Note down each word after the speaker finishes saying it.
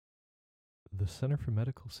The Center for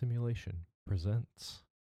Medical Simulation presents.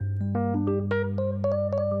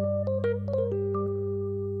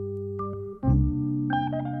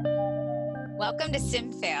 Welcome to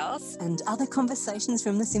SimFails. And other conversations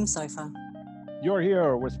from the Sim Sofa. You're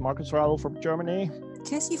here with Marcus Raul from Germany.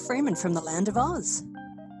 Kirsty Freeman from the Land of Oz.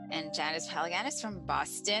 And Janice Peliganis from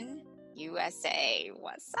Boston, USA.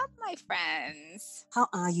 What's up, my friends? How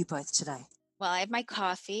are you both today? Well, I have my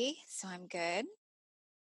coffee, so I'm good.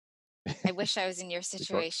 I wish I was in your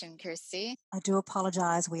situation, Kirsty. I do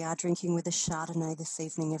apologise. We are drinking with a Chardonnay this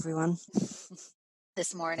evening, everyone.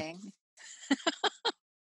 This morning.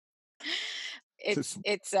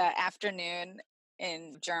 It's afternoon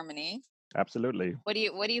in Germany. Absolutely. What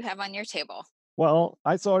do you have on your table? Well,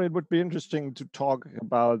 I thought it would be interesting to talk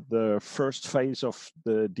about the first phase of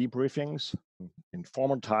the debriefings. In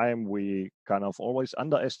former time, we kind of always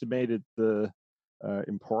underestimated the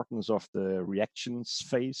importance of the reactions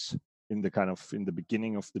phase in the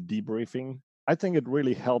beginning of the debriefing. I think it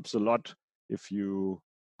really helps a lot if you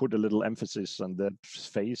put a little emphasis on that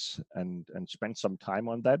phase and spend some time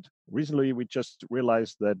on that. Recently, we just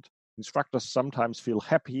realized that instructors sometimes feel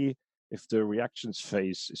happy if the reactions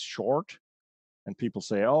phase is short and people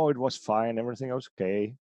say, oh, it was fine, everything was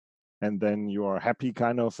okay. And then you are happy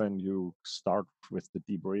and you start with the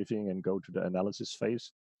debriefing and go to the analysis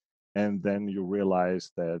phase. And then you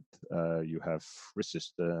realize that you have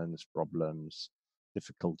resistance problems,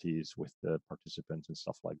 difficulties with the participants and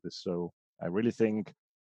stuff like this. So I really think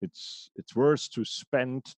it's worth to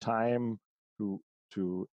spend time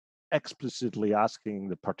to explicitly asking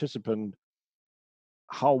the participant,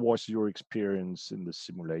 how was your experience in the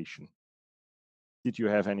simulation? Did you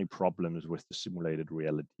have any problems with the simulated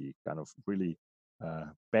reality? Kind of really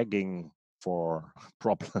begging for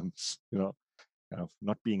problems, kind of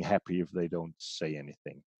not being happy if they don't say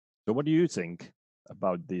anything. So what do you think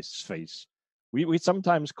about this phase? We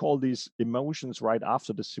sometimes call these emotions right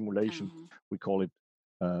after the simulation. We call it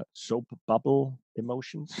soap bubble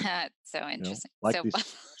emotions. So interesting. Like these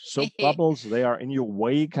soap bubbles, they are in your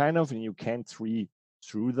way and you can't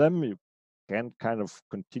through them. You can't kind of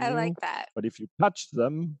continue. I like that. But if you touch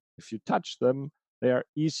them, they are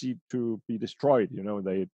easy to be destroyed.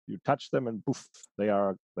 You touch them and poof, they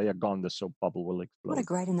are gone. The soap bubble will explode. What a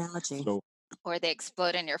great analogy. Or they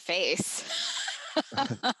explode in your face.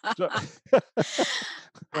 We've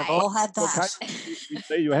all had that. We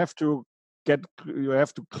say you have to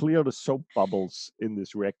clear the soap bubbles in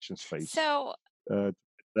this reactions phase. So get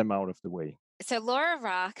them out of the way. So Laura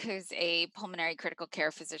Rock, who's a pulmonary critical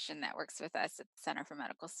care physician that works with us at the Center for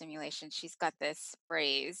Medical Simulation, she's got this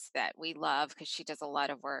phrase that we love because she does a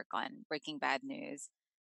lot of work on breaking bad news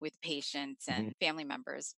with patients and family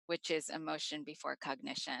members, which is emotion before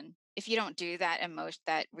cognition. If you don't do that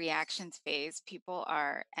that reactions phase, people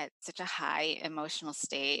are at such a high emotional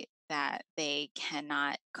state that they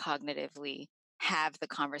cannot cognitively have the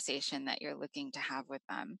conversation that you're looking to have with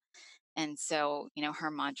them. And so,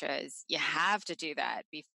 her mantra is you have to do that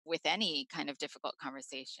with any kind of difficult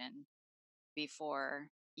conversation before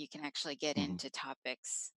you can actually get into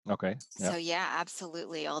topics. Okay. So, yeah,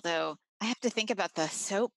 absolutely. Although I have to think about the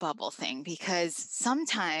soap bubble thing because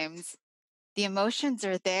sometimes the emotions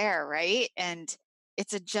are there, right? And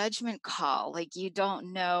it's a judgment call. Like you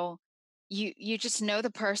don't know, you just know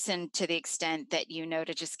the person to the extent that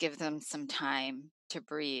to just give them some time to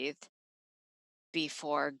breathe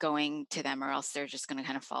before going to them, or else they're just going to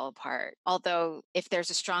kind of fall apart. Although if there's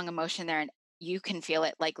a strong emotion there and you can feel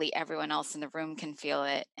it, likely everyone else in the room can feel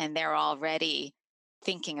it, and they're already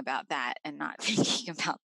thinking about that and not thinking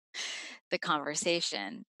about the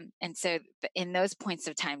conversation. And so in those points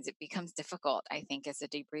of times, it becomes difficult, I think, as a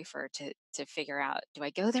debriefer to figure out, do I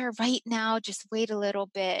go there right now? Just wait a little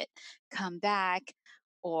bit, come back,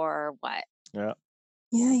 or what?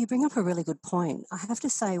 Yeah, you bring up a really good point. I have to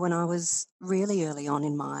say, when I was really early on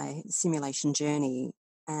in my simulation journey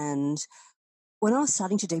and when I was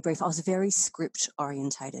starting to debrief, I was very script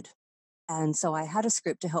orientated. And so I had a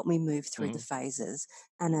script to help me move through the phases.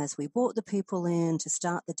 And as we brought the people in to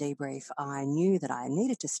start the debrief, I knew that I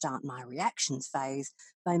needed to start my reactions phase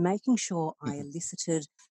by making sure I elicited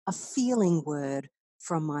a feeling word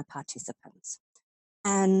from my participants.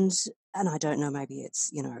 And I don't know, maybe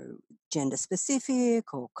it's, gender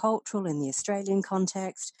specific or cultural in the Australian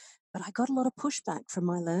context, but I got a lot of pushback from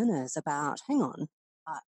my learners about, hang on,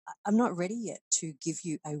 I'm not ready yet to give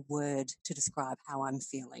you a word to describe how I'm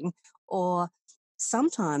feeling. Or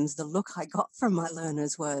sometimes the look I got from my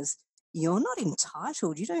learners was, you're not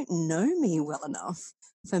entitled. You don't know me well enough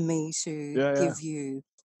for me to give you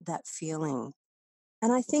that feeling.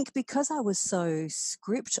 And I think because I was so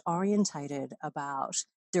script orientated about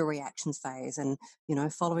the reactions phase. And,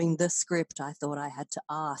 following the script, I thought I had to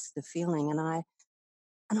ask the feeling. And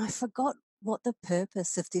I forgot what the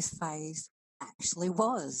purpose of this phase actually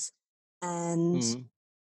was. And Mhm.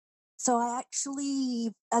 so I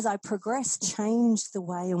actually, as I progressed, changed the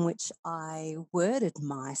way in which I worded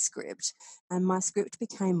my script. And my script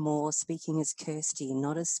became more speaking as Kirsty,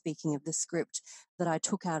 not as speaking of the script that I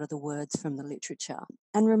took out of the words from the literature.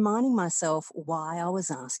 And reminding myself why I was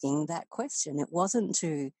asking that question. It wasn't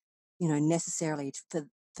to, necessarily for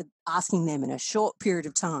asking them in a short period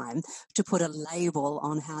of time to put a label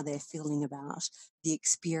on how they're feeling about the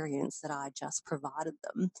experience that I just provided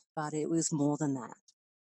them, but it was more than that.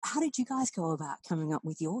 How did you guys go about coming up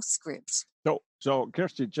with your script? So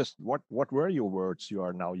Kirsty, just what were your words you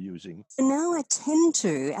are now using? So now I tend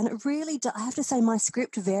to, and it really, I have to say my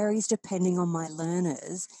script varies depending on my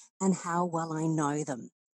learners and how well I know them.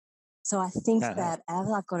 So I think that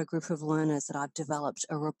as I've got a group of learners that I've developed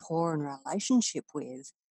a rapport and relationship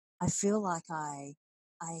with, I feel like I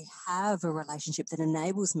have a relationship that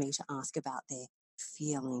enables me to ask about their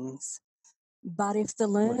feelings. But if the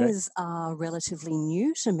Okay. learners are relatively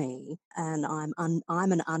new to me and I'm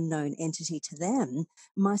an unknown entity to them,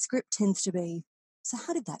 my script tends to be, so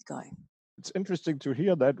how did that go? It's interesting to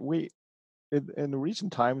hear that we, in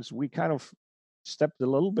recent times, we kind of stepped a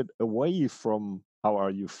little bit away from how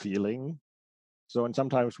are you feeling. So, and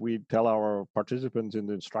sometimes we tell our participants in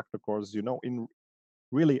the instructor course,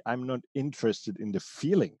 really, I'm not interested in the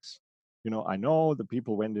feelings. I know the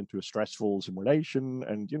people went into a stressful simulation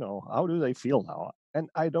and, how do they feel now? And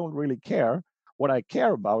I don't really care. What I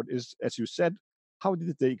care about is, as you said, how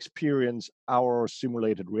did they experience our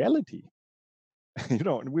simulated reality?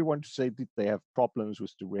 And we want to say, did they have problems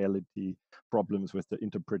with the reality, problems with the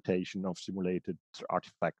interpretation of simulated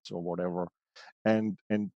artifacts or whatever? And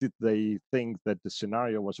did they think that the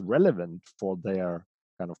scenario was relevant for their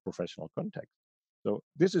kind of professional context? So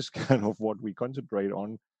this is kind of what we concentrate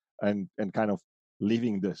on, and kind of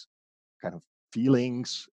leaving this kind of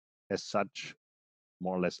feelings as such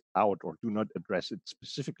more or less out, or do not address it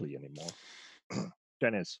specifically anymore.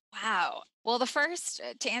 Dennis. Wow. Well,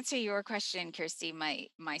 to answer your question, Kirsty, my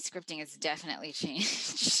scripting has definitely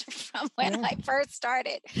changed from when Yeah. I first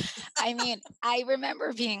started. I mean, I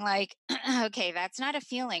remember being like, okay, that's not a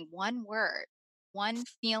feeling, one word, one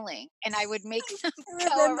feeling. And I would make them I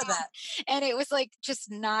go remember around. that. And it was like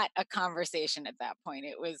just not a conversation at that point.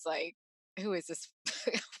 It was like, who is this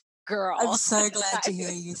girl? I'm so glad to hear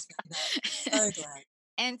you say that. So glad.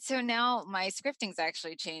 And so now my scripting's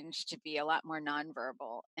actually changed to be a lot more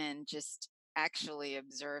nonverbal and just actually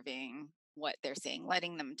observing what they're saying,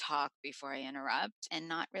 letting them talk before I interrupt, and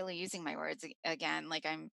not really using my words again. Like,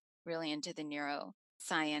 I'm really into the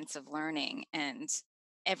neuroscience of learning, and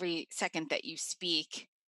every second that you speak,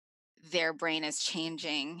 their brain is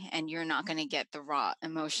changing, and you're not going to get the raw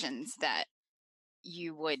emotions that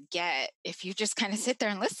you would get if you just kind of sit there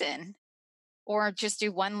and listen, or just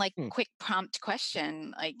do one quick prompt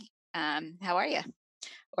question like, how are you?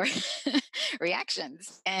 Or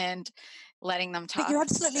reactions, and letting them But talk. you're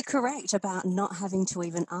absolutely correct about not having to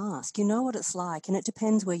even ask. You know what it's like, and it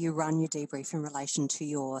depends where you run your debrief in relation to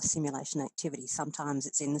your simulation activity. Sometimes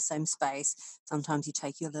it's in the same space, sometimes you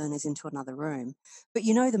take your learners into another room. But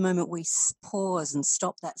the moment we pause and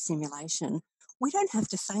stop that simulation, we don't have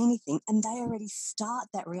to say anything, and they already start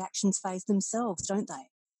that reactions phase themselves, don't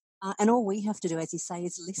they? And all we have to do, as you say,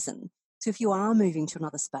 is listen. So if you are moving to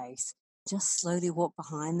another space, just slowly walk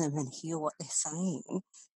behind them and hear what they're saying,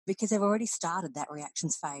 because they've already started that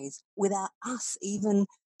reactions phase without us even,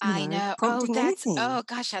 I know. prompting anything. Oh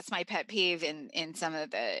gosh, that's my pet peeve in some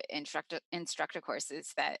of the instructor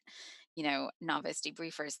courses, that novice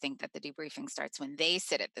debriefers think that the debriefing starts when they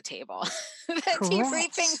sit at the table. The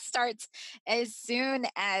debriefing Correct. starts as soon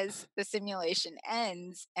as the simulation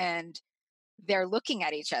ends, and they're looking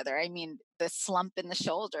at each other. I mean, the slump in the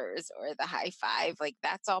shoulders or the high five, like,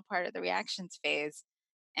 that's all part of the reactions phase,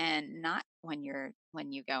 and not when you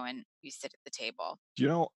go and you sit at the table.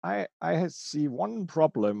 I see one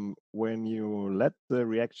problem when you let the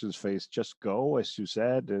reactions phase just go, as you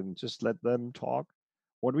said, and just let them talk.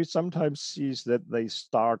 What we sometimes see is that they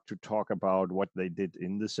start to talk about what they did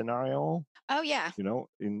in the scenario. Oh yeah.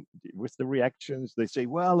 With the reactions, they say,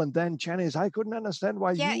 well, and then Janice, I couldn't understand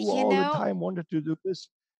why Yeah, you all the time wanted to do this.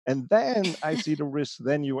 And then I see the risk,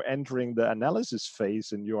 then you're entering the analysis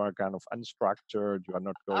phase and you are kind of unstructured, you are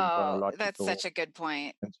not going chronological. That's such a good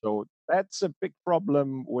point. And so that's a big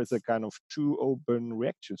problem with a kind of too open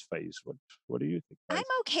reactions phase. What do you think, guys?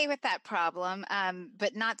 I'm okay with that problem,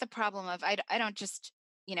 but not the problem of I don't just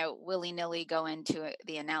willy-nilly go into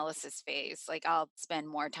the analysis phase. Like I'll spend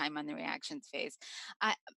more time on the reactions phase.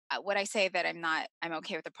 What I say that I'm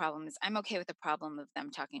okay with the problem is I'm okay with the problem of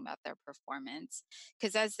them talking about their performance,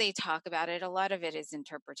 because as they talk about it, a lot of it is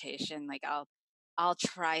interpretation. Like I'll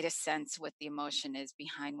try to sense what the emotion is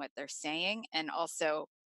behind what they're saying, and also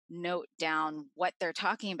note down what they're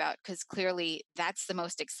talking about, because clearly that's the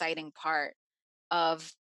most exciting part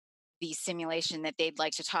of the simulation that they'd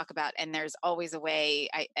like to talk about. And there's always a way,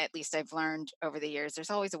 at least I've learned over the years, there's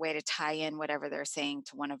always a way to tie in whatever they're saying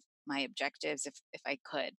to one of my objectives if I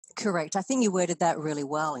could. Correct. I think you worded that really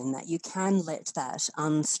well, in that you can let that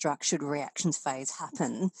unstructured reactions phase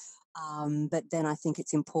happen. But then I think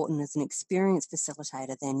it's important as an experienced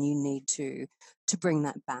facilitator, then you need to bring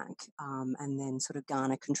that back and then sort of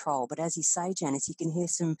garner control. But as you say, Janice, you can hear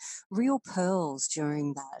some real pearls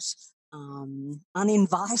during that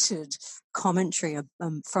uninvited commentary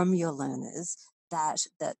from your learners that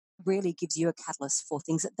really gives you a catalyst for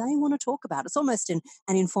things that they want to talk about. It's almost an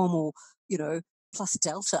informal, plus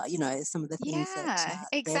delta, some of the things that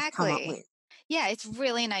they've come up with. Yeah, it's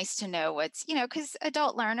really nice to know what's, because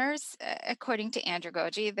adult learners, according to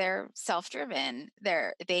andragogy, they're self-driven.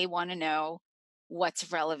 They want to know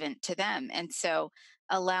what's relevant to them. And so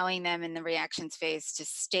allowing them in the reactions phase to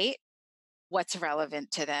state what's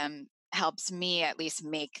relevant to them helps me at least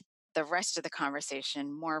make the rest of the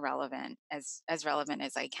conversation more relevant, as relevant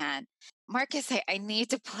as I can. Marcus, I need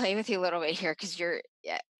to play with you a little bit here, because your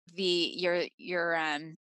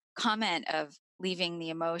comment of leaving the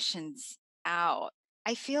emotions out,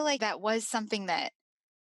 I feel like that was something that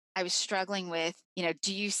I was struggling with.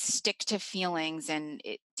 Do you stick to feelings, and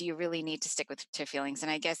do you really need to stick to feelings?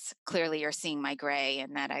 And I guess clearly you're seeing my gray,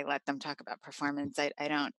 and that I let them talk about performance. I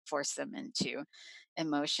don't force them into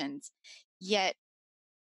emotions. Yet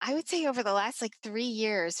I would say over the last 3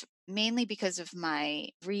 years, mainly because of my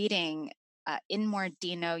reading,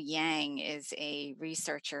 Inmordino Yang is a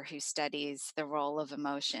researcher who studies the role of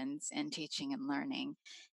emotions in teaching and learning.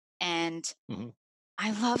 And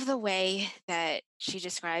I love the way that she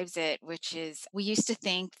describes it, which is, we used to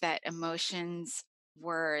think that emotions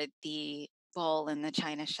were the bull in the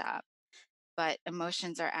china shop, but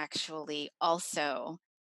emotions are actually also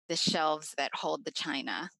the shelves that hold the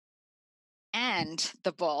china and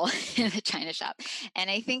the bull in the china shop. And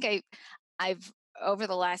I think I've over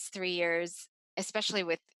the last 3 years, especially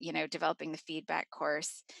with developing the feedback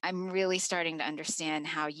course, I'm really starting to understand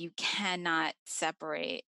how you cannot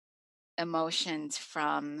separate emotions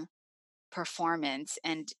from performance.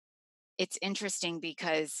 And it's interesting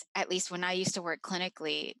because, at least when I used to work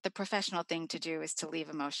clinically, the professional thing to do is to leave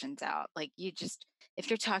emotions out. Like, if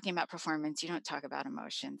you're talking about performance, you don't talk about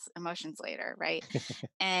emotions later, right?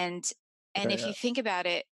 And if you think about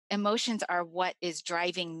it, emotions are what is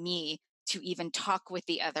driving me to even talk with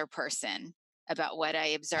the other person about what I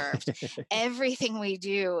observed. Everything we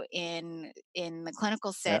do in the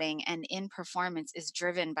clinical setting and in performance is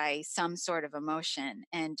driven by some sort of emotion,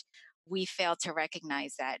 and we fail to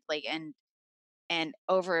recognize that.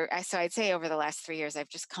 So I'd say over the last 3 years, I've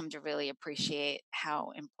just come to really appreciate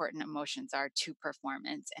how important emotions are to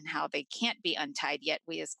performance, and how they can't be untied, yet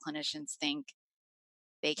we as clinicians think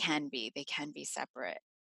they can be separate.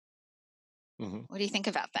 What do you think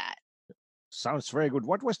about that? Sounds very good.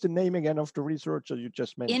 What was the name again of the researcher you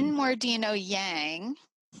just mentioned? Inmordino Yang.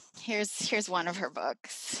 Here's one of her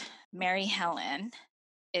books, Mary Helen.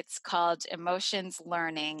 It's called Emotions,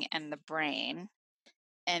 Learning, and the Brain.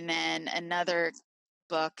 And then another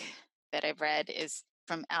book that I've read is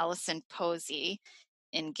from Alison Posey,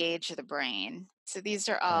 Engage the Brain. So these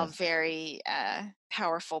are all very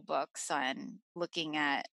powerful books on looking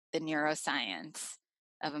at the neuroscience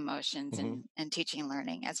of emotions and teaching and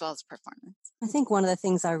learning, as well as performance. I think one of the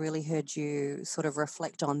things I really heard you sort of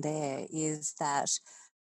reflect on there is that,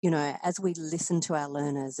 as we listen to our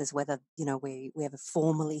learners, as whether, we have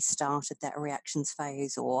formally started that reactions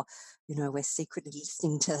phase, or, we're secretly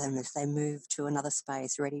listening to them as they move to another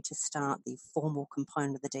space, ready to start the formal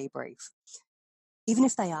component of the debrief. Even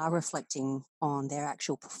if they are reflecting on their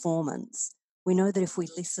actual performance, we know that if we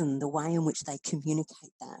listen, the way in which they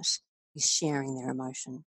communicate that is sharing their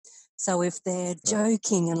emotion. So if they're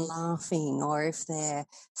joking and laughing, or if they're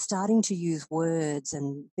starting to use words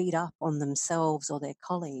and beat up on themselves or their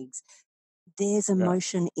colleagues, there's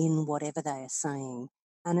emotion in whatever they are saying.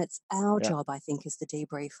 And it's our job, I think, as the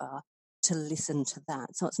debriefer, to listen to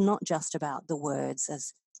that. So it's not just about the words.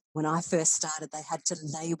 As when I first started, they had to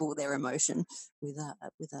label their emotion with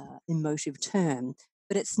a emotive term.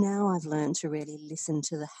 But it's now I've learned to really listen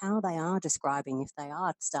to how they are describing, if they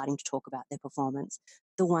are starting to talk about their performance,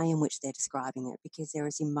 the way in which they're describing it, because there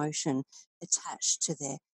is emotion attached to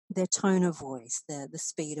their tone of voice, the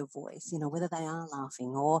speed of voice, whether they are laughing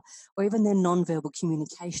or even their non-verbal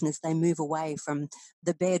communication as they move away from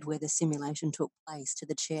the bed where the simulation took place to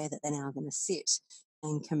the chair that they're now going to sit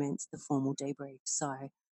and commence the formal debrief. So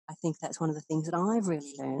I think that's one of the things that I've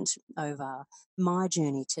really learned over my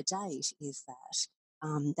journey to date is that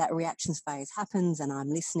reactions phase happens and I'm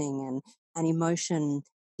listening and emotion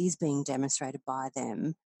is being demonstrated by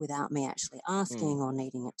them without me actually asking or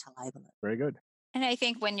needing it to label it. Very good. And I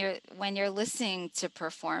think when you're listening to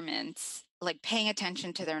performance, like paying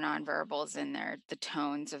attention to their nonverbals and the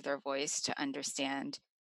tones of their voice to understand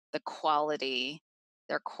the quality,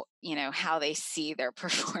 how they see their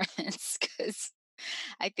performance, because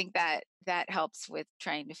I think that helps with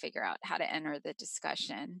trying to figure out how to enter the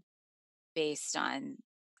discussion based on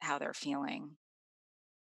how they're feeling.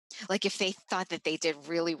 Like if they thought that they did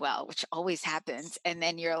really well, which always happens, and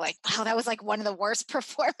then you're like, wow, that was like one of the worst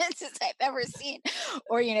performances I've ever seen.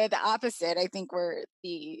 Or, the opposite. I think we're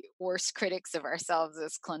the worst critics of ourselves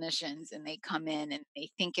as clinicians, and they come in and they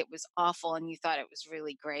think it was awful and you thought it was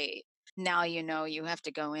really great. Now you have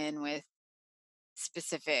to go in with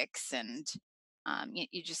specifics and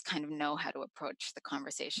you just kind of know how to approach the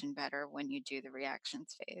conversation better when you do the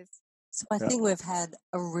reactions phase. So I think we've had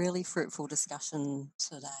a really fruitful discussion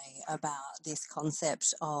today about this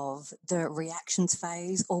concept of the reactions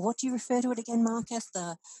phase, or what do you refer to it again, Marcus?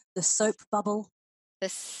 The soap bubble?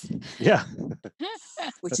 Yeah.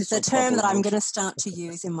 Which is a term that I'm going to start to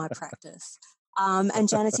use in my practice. And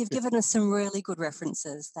Janice, you've given us some really good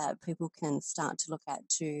references that people can start to look at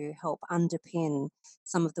to help underpin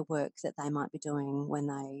some of the work that they might be doing when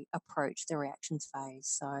they approach the reactions phase.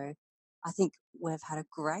 So I think we've had a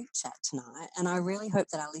great chat tonight, and I really hope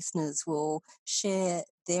that our listeners will share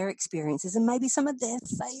their experiences and maybe some of their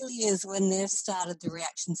failures when they've started the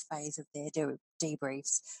reactions phase of their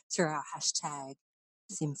debriefs through our hashtag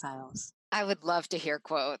SimFails. I would love to hear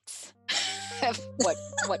quotes of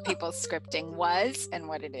what people's scripting was and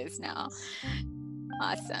what it is now.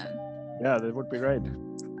 Awesome. Yeah, that would be great.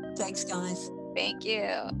 Thanks, guys. Thank you.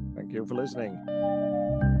 Thank you for listening.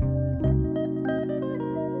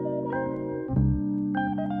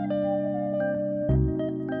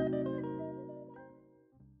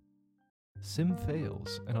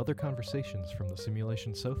 SimFails and Other Conversations from the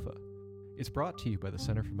Simulation Sofa is brought to you by the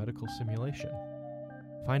Center for Medical Simulation.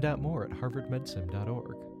 Find out more at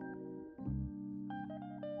harvardmedsim.org.